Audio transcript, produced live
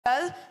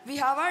Papel, we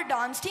have our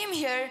dance team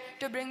here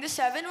to bring the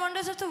 7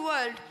 wonders of the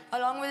world,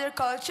 along with their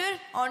culture,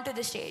 onto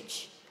the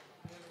stage.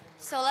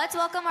 So let's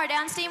welcome our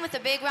dance team with a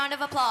big round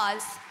of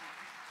applause.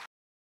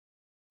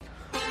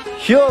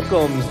 Here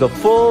comes the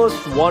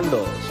first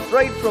wonder,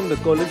 straight from the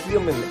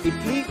Colosseum in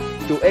Italy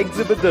to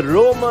exhibit the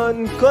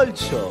Roman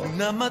culture.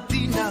 Una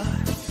mattina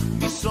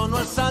mi sono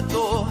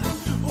alzato,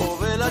 oh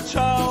vela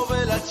ciao,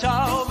 vela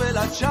ciao,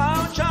 vela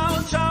ciao,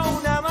 ciao, ciao.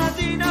 Una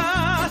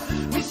mattina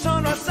mi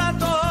sono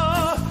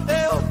alzato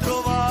e ho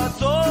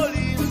trovato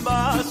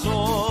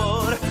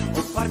l'invasor,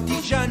 un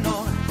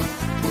partigiano,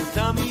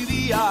 portami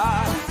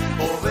via.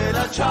 Oh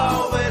vela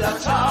ciao, vela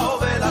ciao,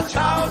 vela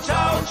ciao,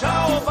 ciao,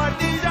 ciao,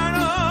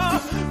 partigiano,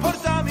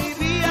 portami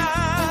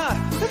via,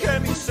 che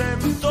mi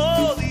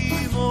sento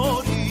di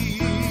morire.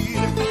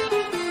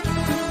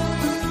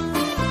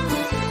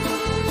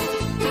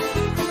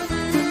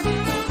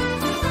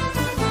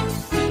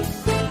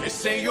 E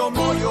se io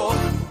muoio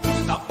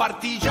da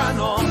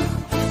partigiano,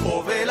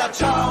 oh vela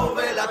ciao,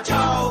 vela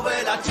ciao,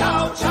 vela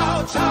ciao,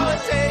 ciao, ciao. E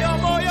se io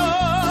muoio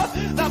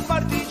da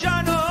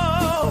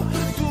partigiano,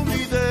 tu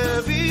mi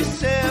devi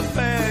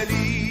seppellir.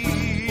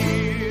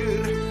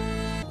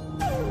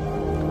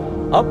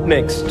 Up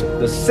next,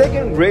 the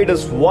second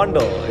greatest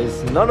wonder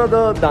is none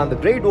other than the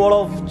Great Wall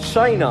of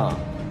China.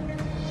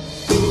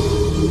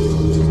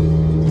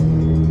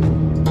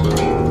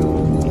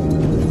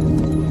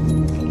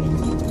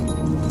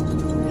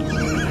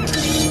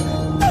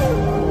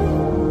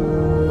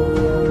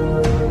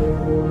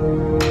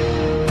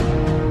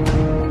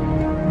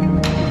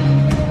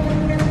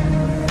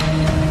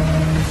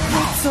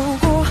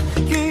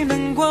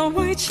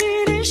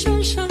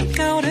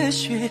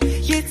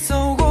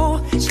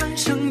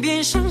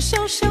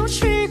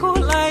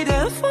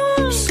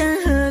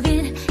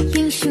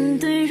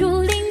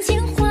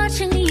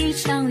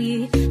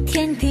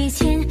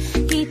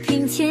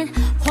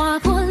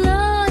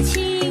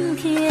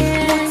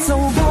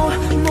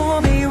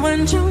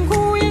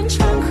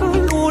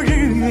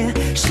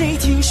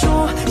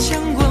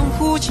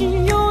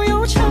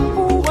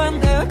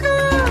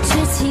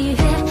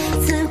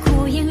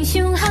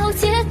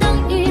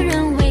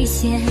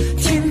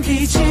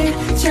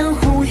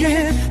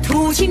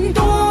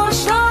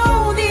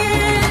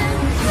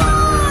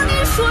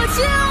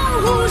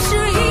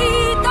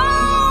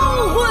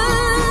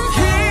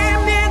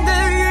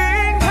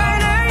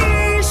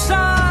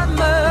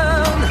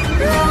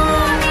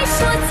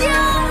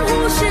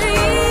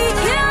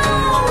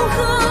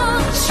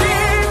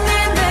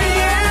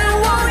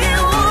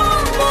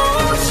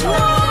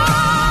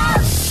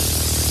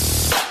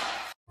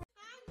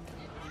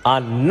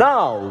 And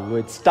now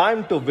it's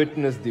time to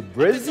witness the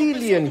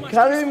Brazilian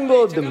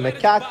Carimbó, the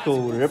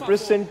Macaco,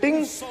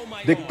 representing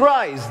the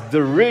Christ,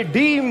 the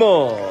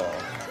Redeemer.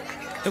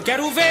 Eu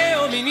quero ver,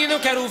 ô menino, eu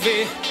quero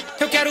ver.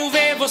 Eu quero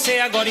ver você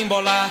agora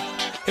embolar.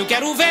 Eu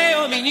quero ver,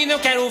 ô menino, eu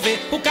quero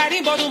ver o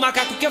carimbó do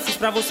macaco que eu fiz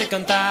pra você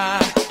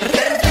cantar. Eu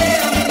quero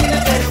ver, ô menino,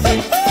 eu quero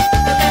ver.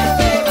 Eu quero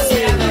ver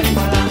você agora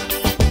embolar.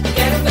 Eu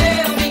quero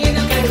ver, ô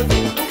menino, eu quero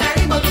ver o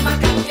carimbó do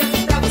macaco que eu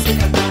fiz pra você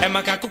cantar. É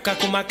macaco,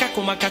 caco,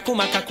 macaco, macaco,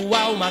 macaco,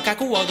 uau,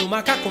 macaco, uau do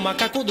macaco,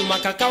 macaco do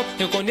macacau.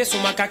 Eu conheço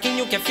um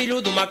macaquinho que é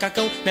filho do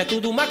macacão,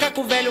 neto do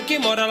macaco velho que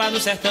mora lá no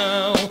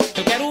sertão.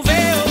 Eu quero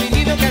ver, ô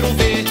menino, eu quero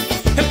ver.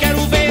 Eu quero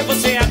ver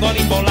você agora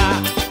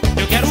embolar.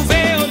 Eu quero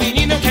ver, ô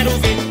menino, eu quero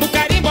ver o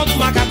carimbó do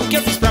macaco que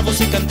eu fiz pra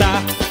você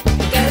cantar.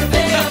 Eu quero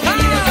ver, ô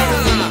menino, eu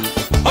quero ver.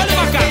 Olha o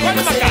macaco,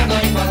 olha o macaco.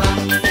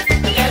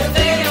 Eu quero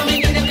ver, ô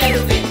menino, eu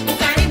quero ver o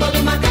carimbó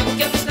do macaco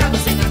que eu fiz pra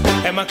você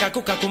cantar. É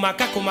macaco, caco,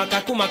 macaco,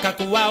 macaco,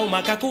 macaco, uau,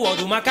 macaco, uau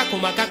do macaco,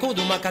 macaco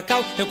do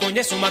macacau. Eu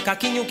conheço um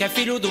macaquinho que é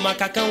filho do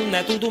macacão,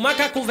 neto do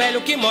macaco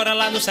velho que mora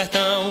lá no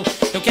sertão.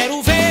 Eu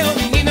quero ver, ô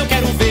menino, eu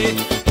quero ver.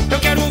 Eu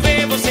quero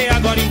ver você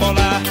agora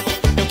embolar.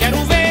 Eu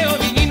quero ver, ô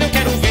menino, eu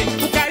quero ver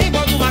o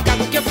carimbó do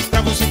macaco que eu fiz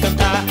pra você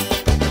cantar.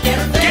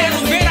 Quero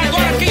ver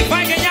agora quem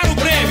vai ganhar o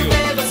prêmio,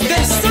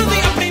 dançando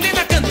e aprendendo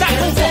a cantar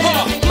com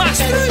forró,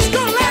 Mastruz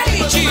com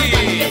leite.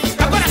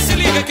 Agora se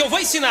liga que eu vou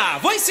ensinar,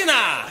 vou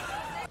ensinar.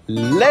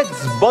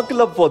 Let's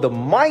buckle up for the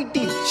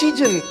mighty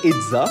Chichen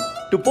Itza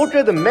to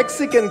portray the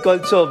Mexican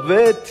culture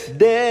with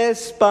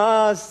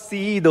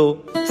Despacito.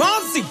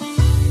 Fonsi!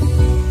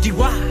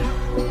 Chihuahua!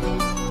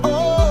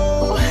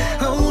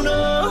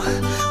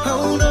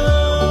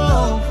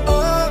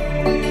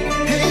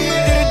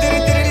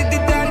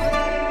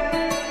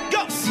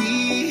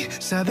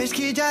 Sabes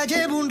que ya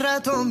llevo un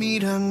rato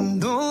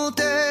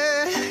mirándote.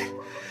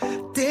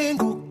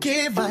 Tengo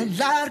que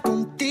bailar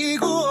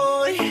contigo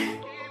hoy.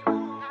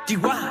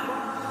 Chihuahua.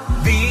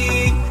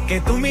 Vi que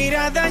tu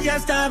mirada ya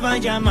estaba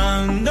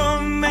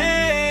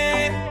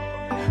llamándome.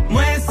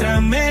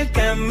 Muéstrame el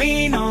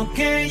camino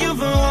que yo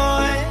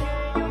voy.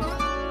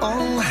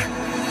 Oh,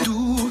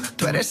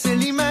 tú eres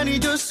el imán y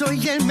yo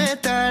soy el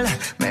metal.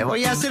 Me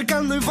voy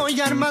acercando y voy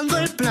armando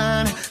el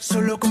plan.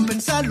 Solo con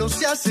pensarlo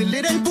se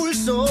acelera el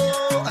pulso.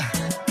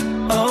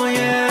 Oh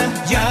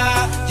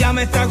yeah, ya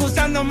me está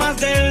gustando más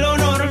de lo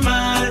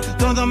normal.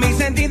 Todos mis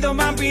sentidos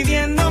van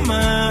pidiendo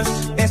más.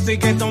 Esto hay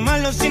que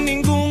tomarlo sin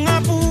ningún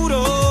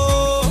apuro.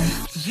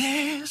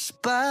 Yeah.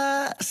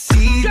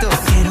 Despacito,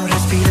 quiero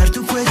respirar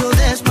tu cuello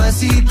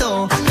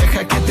despacito.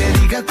 Deja que te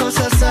diga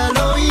cosas al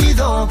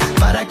oído,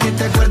 para que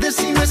te acuerdes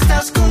si no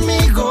estás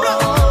conmigo.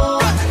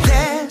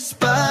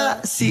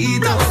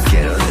 Despacito,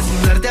 quiero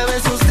desnudarte a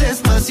besos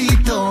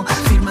despacito.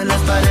 Firma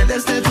las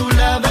paredes de tu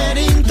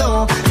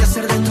laberinto y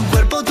hacer de tu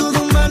cuerpo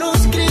todo un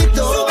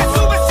manuscrito. Sube,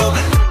 sube,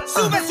 sube,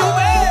 sube,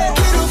 sube.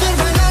 Quiero ver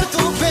bailar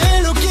tu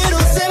pelo, quiero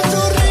ser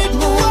tu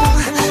ritmo,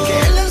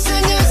 que le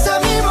enseñes a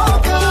mi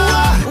boca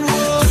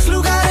tus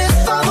lugares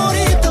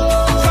favoritos.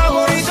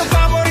 Favorito,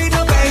 favorito,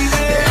 baby.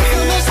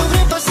 Déjame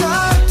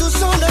sobrepasar tus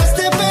zonas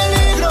de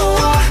peligro,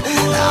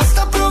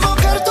 hasta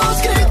provocar tus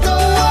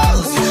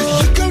gritos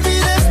y que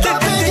olvides tu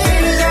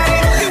apellido.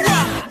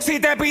 Si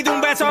te pido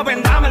un beso,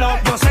 vendámelo.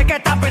 Yo sé que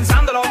estás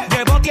pensándolo,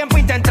 llevo tiempo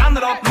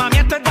intentándolo. Mami,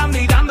 esto es dando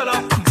y dándolo.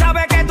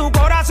 Sabe que tu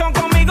corazón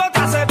conmigo te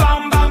hace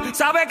bam bam.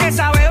 Sabe que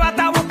esa beba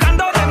está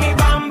buscando de mi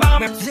bam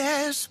bam.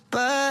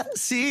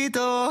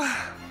 Despacito.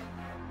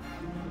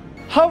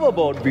 How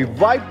about we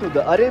vibe to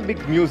the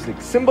Arabic music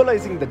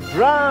symbolizing the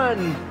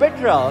grand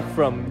Petra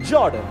from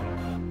Jordan?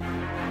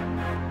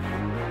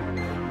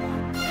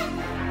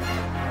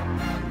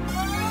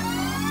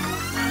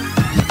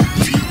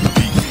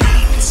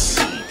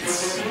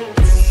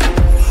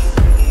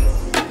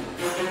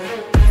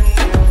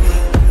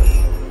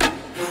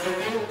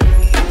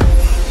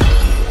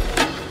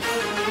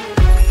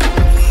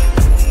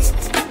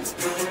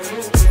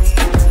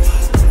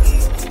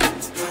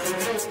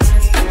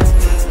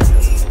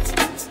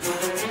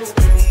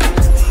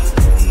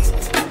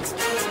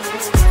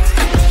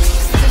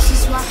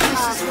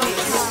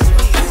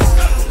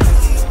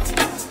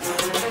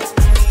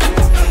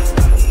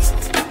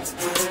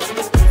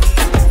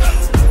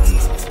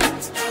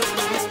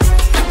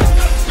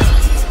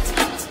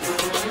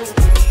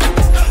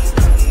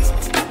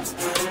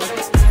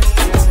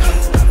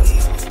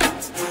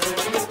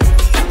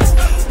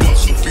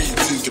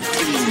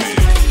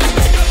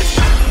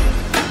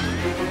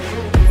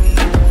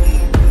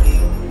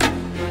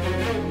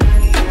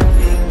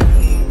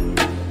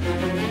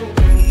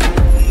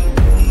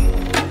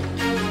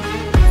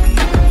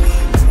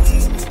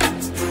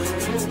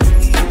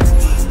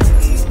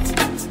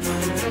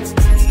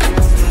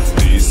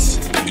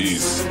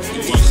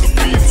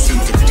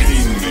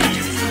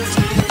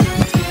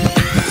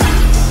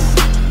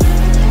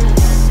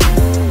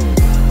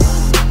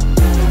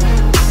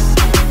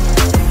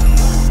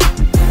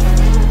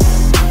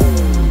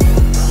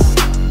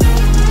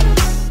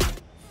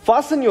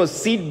 Fasten your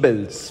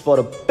seatbelts for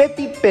a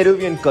peppy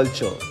Peruvian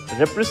culture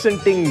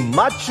representing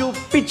Machu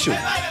Picchu.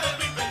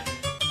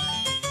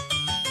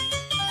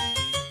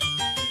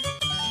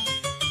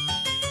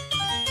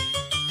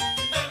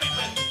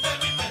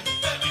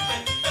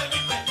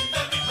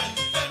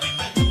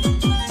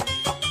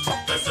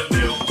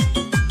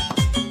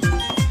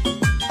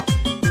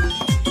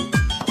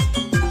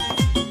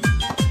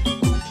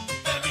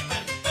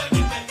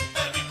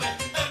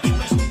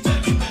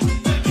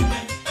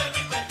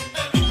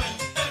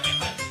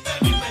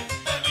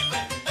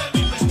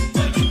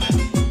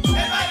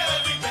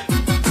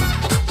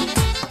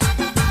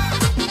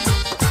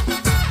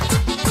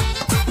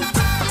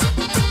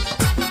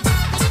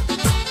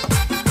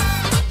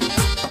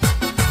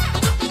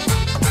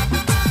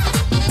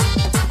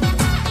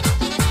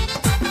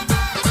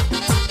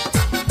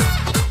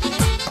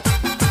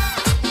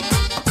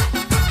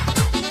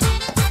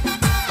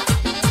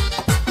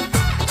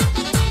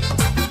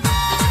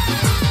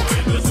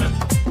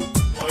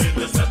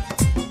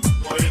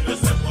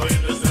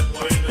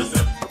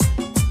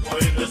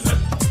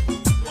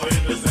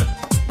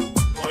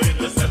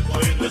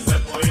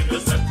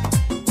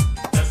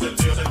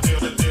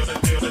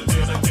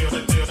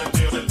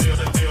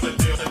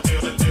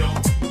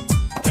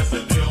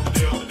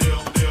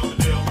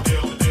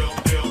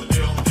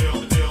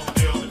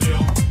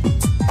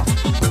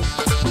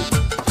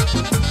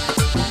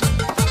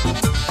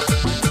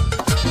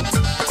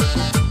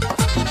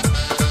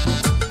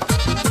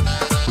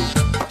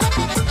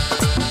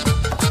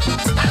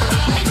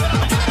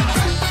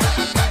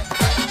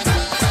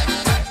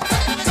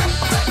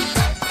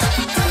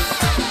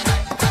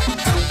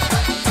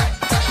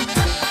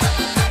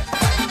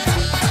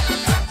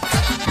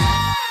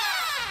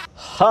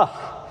 Ha!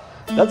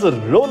 That's a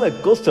roller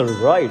coaster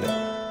ride.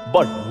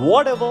 But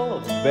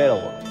whatever,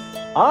 wherever,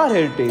 our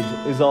heritage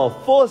is our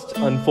first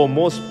and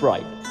foremost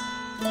pride.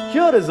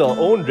 Here is our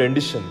own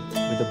rendition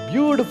with a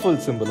beautiful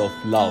symbol of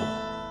love,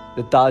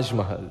 the Taj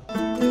Mahal.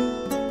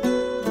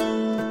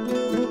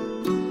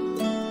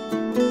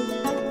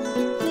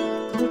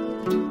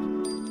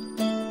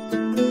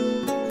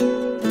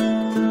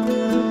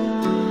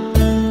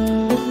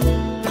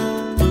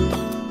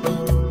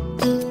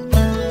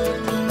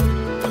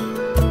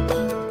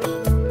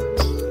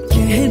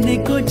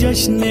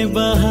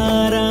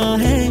 जश्न-ए-बहारा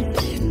है,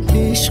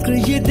 इश्क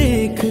ये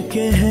देख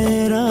के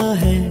हैरा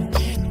है।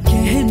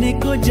 कहने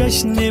को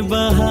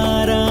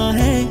जश्न-ए-बहारा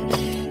है,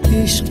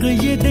 इश्क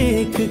ये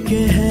देख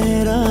के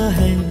हैरा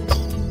है।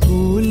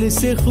 फूल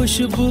से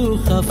खुशबू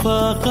खफा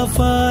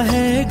खफा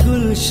है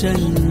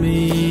गुलशन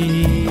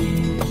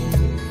में,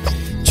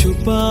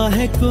 छुपा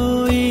है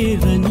कोई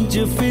रंज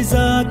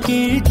फिजा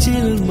की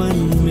चिलमन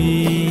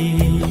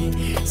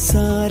में,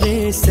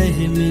 सारे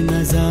सहमे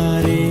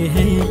नजारे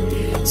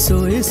हैं,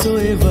 सोए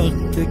सोए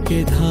वक्त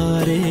के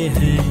धारे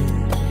हैं,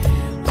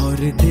 और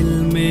दिल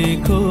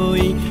में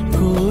कोई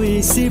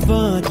कोई सी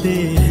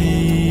बातें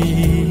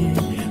हैं।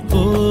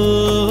 ओ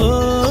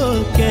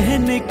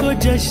कहने को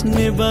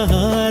जश्न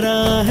बहारा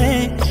है,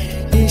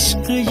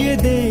 इश्क ये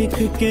देख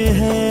के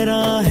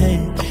हैरा है,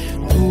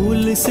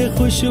 फूल से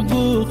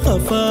खुशबू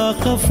खफा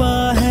खफा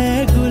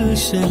है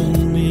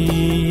गुलशन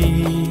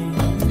में,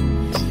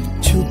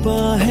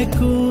 छुपा है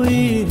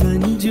कोई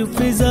रंज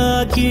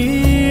फिजा की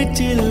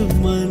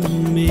चिलमन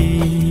में।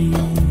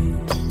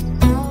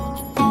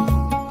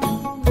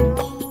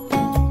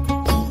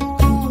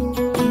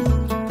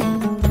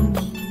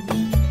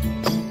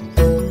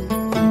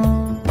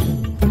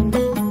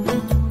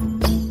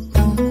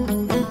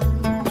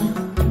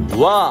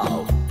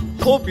 Wow!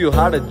 Hope you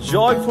had a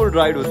joyful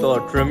ride with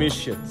our Treamis,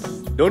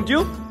 don't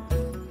you?